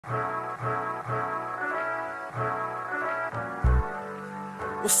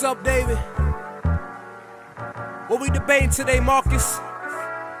What's up, David? What we debating today, Marcus?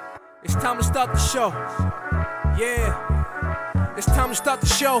 It's time to start the show. Yeah, it's time to start the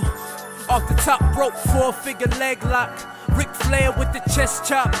show. Off the top rope, 4-figure leg lock. Ric Flair with the chest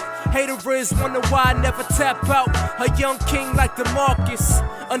chop. Haters wonder why I never tap out. A young king like the Marcus.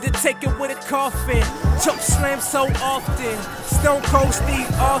 Undertaker with a coffin. Choke slam so often. Stone Cold Steve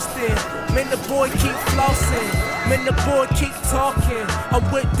Austin. Man, the boy keep flossing. Man, the boy keep talking.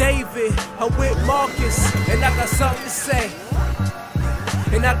 I'm with David. I'm with Marcus. And I got something to say.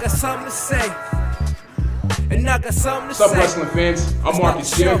 And I got something to say. And I got something to say. What's up, wrestling fans? I'm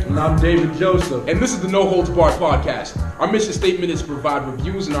Marcus here. And I'm David Joseph. And this is the No Holds Barred podcast. Our mission statement is to provide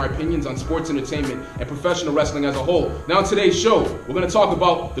reviews and our opinions on sports entertainment and professional wrestling as a whole. Now, in today's show, we're going to talk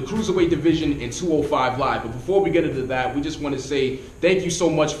about the Cruiserweight division in 205 Live. But before we get into that, we just want to say thank you so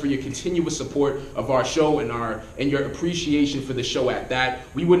much for your continuous support of our show and your appreciation for the show at that.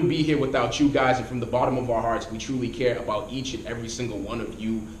 We wouldn't be here without you guys, and from the bottom of our hearts, we truly care about each and every single one of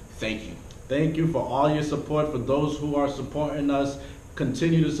you. Thank you. Thank you for all your support. For those who are supporting us,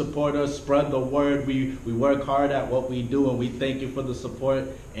 continue to support us, spread the word. We work hard at what we do, and we thank you for the support,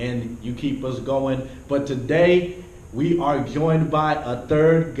 and you keep us going. But today, we are joined by a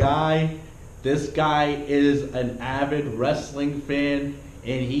third guy. This guy is an avid wrestling fan,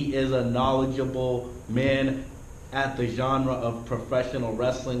 and he is a knowledgeable man at the genre of professional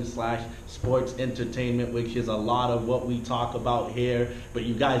wrestling / sports entertainment, which is a lot of what we talk about here, but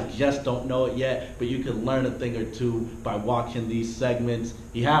you guys just don't know it yet. But you can learn a thing or two by watching these segments.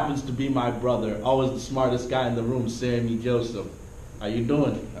 He happens to be my brother, always the smartest guy in the room, Sammy Joseph. How you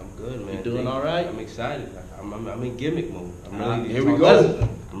doing? I'm good, man. You doing all right? I'm excited. I'm in gimmick mode. Here we go.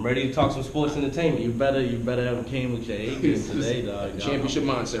 I'm ready to talk some sports entertainment. You better have came with your A game today, dog. Championship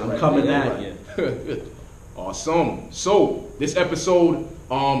mindset. I'm right coming there. at you. Awesome. So this episode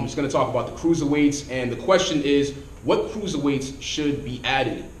is going to talk about the cruiserweights, and the question is, what cruiserweights should be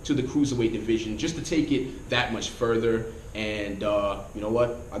added to the cruiserweight division just to take it that much further? And you know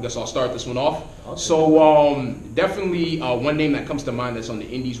what? I guess I'll start this one off. Okay. So definitely one name that comes to mind that's on the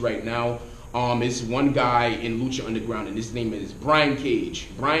indies right now is one guy in Lucha Underground, and his name is Brian Cage.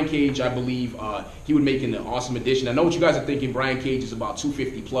 Brian Cage, I believe he would make an awesome addition. I know what you guys are thinking. Brian Cage is about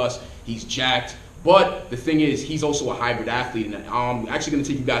 250 plus. He's jacked. But the thing is, he's also a hybrid athlete, and I'm actually going to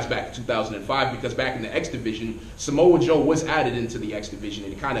take you guys back to 2005, because back in the X division, Samoa Joe was added into the X division,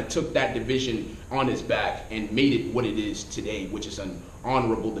 and he kind of took that division on his back and made it what it is today, which is an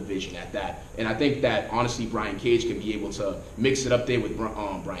honorable division at that. And I think that, honestly, Brian Cage can be able to mix it up there with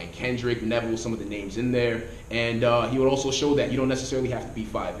Brian Kendrick, Neville, some of the names in there, and he would also show that you don't necessarily have to be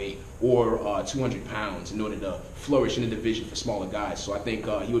 5'8" or 200 pounds in order to flourish in the division for smaller guys. So I think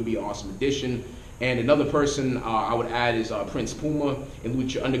he would be an awesome addition. And another person I would add is Prince Puma in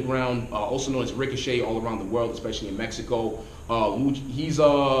Lucha Underground, also known as Ricochet all around the world, especially in Mexico. He's a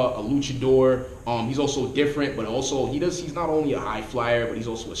luchador. He's also different, but also he's not only a high flyer, but he's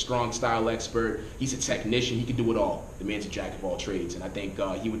also a strong style expert. He's a technician. He can do it all. The man's a jack of all trades, and I think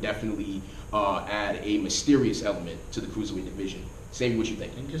he would definitely add a mysterious element to the cruiserweight division. Same what you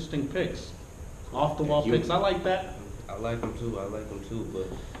think? Interesting picks. Off the wall picks. I like that. I like them too. But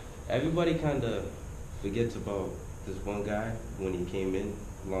everybody kind of forgets about this one guy when he came in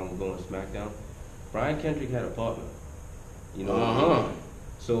long ago on SmackDown. Brian Kendrick had a partner. You know.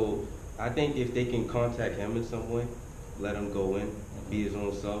 So I think if they can contact him in some way, let him go in, be his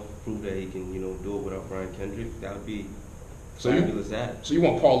own self, prove that he can, do it without Brian Kendrick, that would be fabulous ad. So you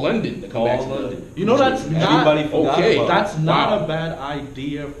want Paul London to come back to London. That's Everybody forgot about that's not a bad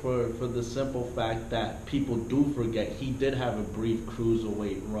idea for the simple fact that people do forget he did have a brief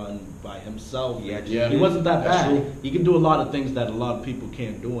cruiserweight run by himself. Yeah. He wasn't that That's bad. true. He can do a lot of things that a lot of people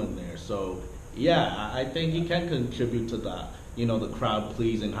can't do in there. So yeah, I think he can contribute to the the crowd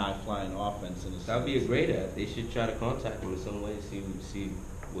pleasing, high flying offense. That would be a great ad. They should try to contact him in some way, see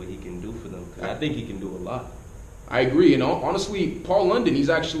what he can do for them. 'Cause I think he can do a lot. I agree. Honestly, Paul London, he's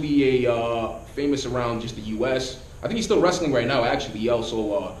actually famous around just the U.S. I think he's still wrestling right now, actually. He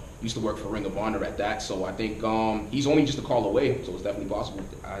also used to work for Ring of Honor at that. So I think he's only just a call away, so it's definitely possible.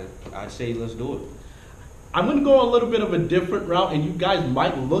 I'd say let's do it. I'm going to go a little bit of a different route, and you guys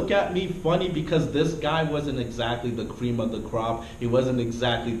might look at me funny because this guy wasn't exactly the cream of the crop. He wasn't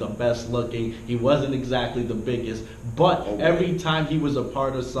exactly the best looking. He wasn't exactly the biggest. But every time he was a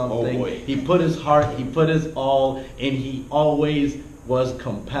part of something, he put his heart, he put his all, and he always was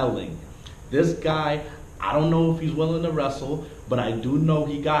compelling. This guy, I don't know if he's willing to wrestle, but I do know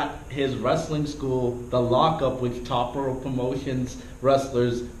he got his wrestling school, the Lockup, which Top Row Promotions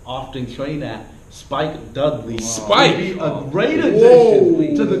wrestlers often train at. Spike Dudley Spike would be a great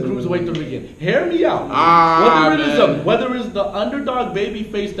addition to the Cruiserweight division. Hear me out. Whether it's the underdog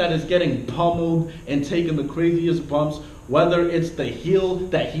babyface that is getting pummeled and taking the craziest bumps, whether it's the heel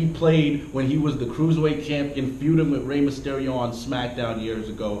that he played when he was the Cruiserweight champion feuding with Rey Mysterio on SmackDown years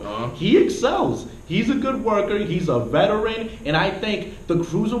ago, he excels. He's a good worker. He's a veteran. And I think the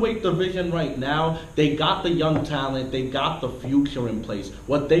Cruiserweight division right now, they got the young talent. They got the future in place.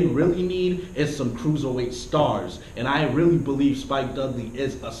 What they really need is some Cruiserweight stars. And I really believe Spike Dudley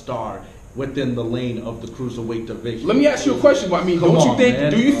is a star within the lane of the Cruiserweight division. Let me ask you a question. But I mean,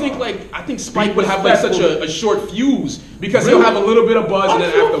 do you think like, I think Spike would have like such a short fuse because he'll have a little bit of buzz and then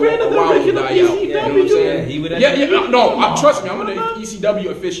after a while he'll die out. You know what I'm saying? Trust me, I'm an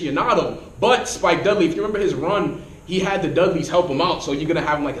ECW aficionado. But Spike Dudley, if you remember his run, he had the Dudleys help him out. So you're gonna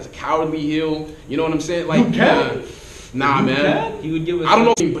have him like as a cowardly heel. You know what I'm saying? Like, you can. Nah, man. He would give us. I don't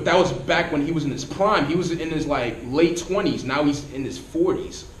know, but that was back when he was in his prime. He was in his like late 20s. Now he's in his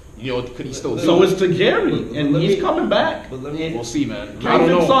 40s. You know, could he still do So it's to Gary, and he's coming back. We'll see, man. I don't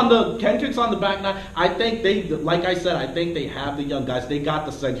know. Kendrick's on the back nine. I think they, like I said, I think they have the young guys. They got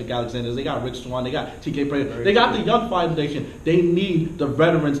the Cedric Alexanders. They got Rick Swann. They got TK Prater. They got the young foundation. They need the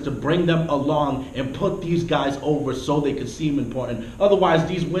veterans to bring them along and put these guys over so they can seem important. Otherwise,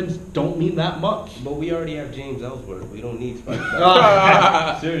 these wins don't mean that much. But we already have James Ellsworth. We don't need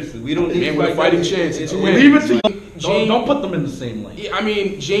Spike. Seriously, we don't need. Man, with a fighting chance. Leave it to you. Don't put them in the same lane. I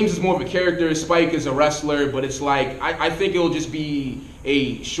mean, James is more of a character. Spike is a wrestler, but it's like I think it'll just be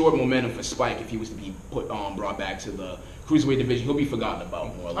a short momentum for Spike if he was to be brought back to the Cruiserweight division. He'll be forgotten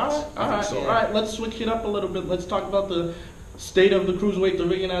about more or less. All right. Let's switch it up a little bit. Let's talk about the state of the Cruiserweight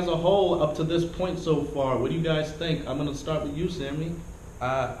division as a whole up to this point so far. What do you guys think? I'm gonna start with you, Sammy.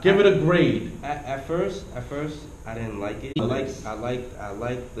 Give it a grade. At first, I didn't like it. I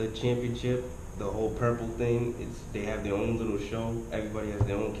like the championship. The whole purple thing, they have their own little show. Everybody has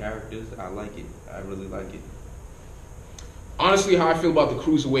their own characters. I like it. I really like it. Honestly, how I feel about the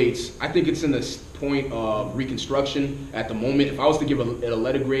Cruiserweights, I think it's in this point of reconstruction at the moment. If I was to give it a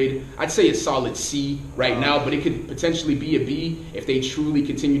letter grade, I'd say a solid C right now, but it could potentially be a B if they truly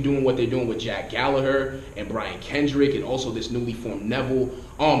continue doing what they're doing with Jack Gallagher and Brian Kendrick and also this newly formed Neville.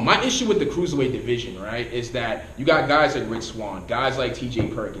 My issue with the Cruiserweight division, right, is that you got guys like Rick Swann, guys like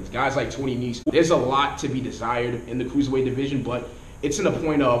TJ Perkins, guys like Tony Nese. There's a lot to be desired in the Cruiserweight division, but it's in a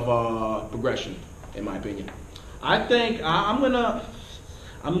point of progression, in my opinion. I think I'm gonna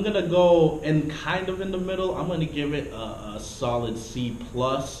go in kind of in the middle. I'm gonna give it a solid C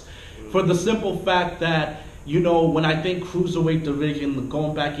plus, for the simple fact that, you know, when I think Cruiserweight division,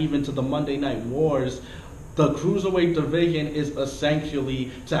 going back even to the Monday Night Wars, the Cruiserweight division is essentially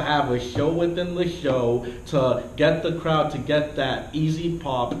to have a show within the show, to get the crowd to get that easy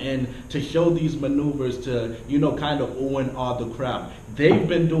pop, and to show these maneuvers to, you know, kind of ooh and awe the crowd. They've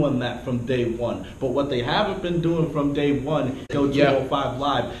been doing that from day one. But what they haven't been doing from day one is 205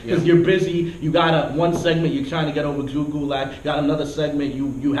 Live. Because you're busy, you got one segment you're trying to get over Drew Gulak, you got another segment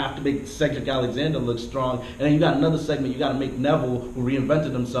you have to make Cedric Alexander look strong, and then you got another segment you got to make Neville, who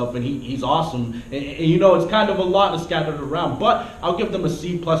reinvented himself, and he's awesome. And you know, it's kind of a lot scattered around. But I'll give them a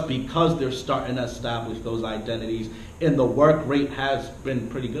C plus because they're starting to establish those identities, and the work rate has been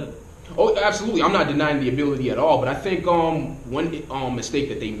pretty good. Oh, absolutely. I'm not denying the ability at all, but I think one mistake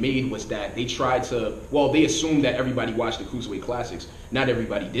that they made was that they tried to, they assumed that everybody watched the Cruiserweight Classics. Not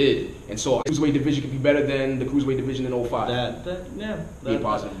everybody did. And so the Cruiserweight division could be better than the Cruiserweight division in 05. Be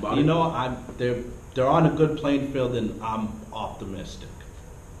positive about it. You know, they're on a good playing field, and I'm optimistic.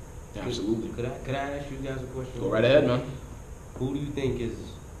 Absolutely. Could I ask you guys a question? Go right ahead, man. Who do you think is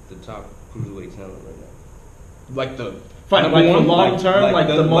the top Cruiserweight talent right now? Like the... Like the long term, like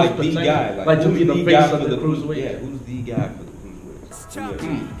the most the guy, like to be the face of the Cruiserweight. Yeah, who's the guy for the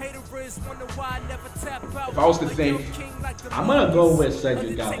Cruiserweight? If I was to think, I'm gonna go with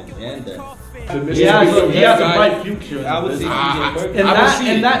Cedric Alexander. He has a bright future. I would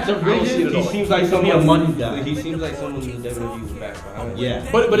say in that division, he seems like someone a money guy. He seems like someone who WWE was back behind. Yeah,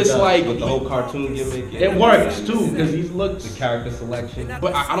 but it's like with the whole cartoon gimmick. It works too because he looks the character selection.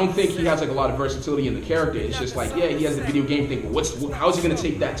 But I don't think he has like a lot of versatility in the character. It's just like, yeah, he has the video game thing, but how's he gonna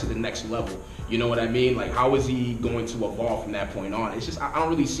take that to the next level? You know what I mean? Like, how is he going to evolve from that point on? It's just I don't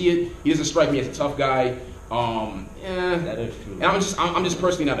really see it. He doesn't strike me as a tough guy. That is true. And I'm just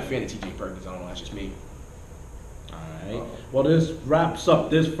personally not a fan of TJ Perkins. I don't know. That's just me. All right. Well, this wraps up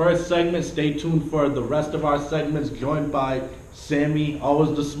this first segment. Stay tuned for the rest of our segments, joined by Sammy,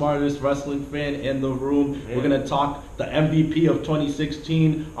 always the smartest wrestling fan in the room. Yeah. We're going to talk the MVP of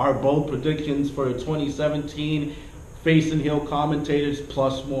 2016, our bold predictions for 2017, face and heel commentators,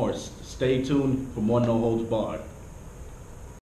 plus more. Stay tuned for more No Holds Barred.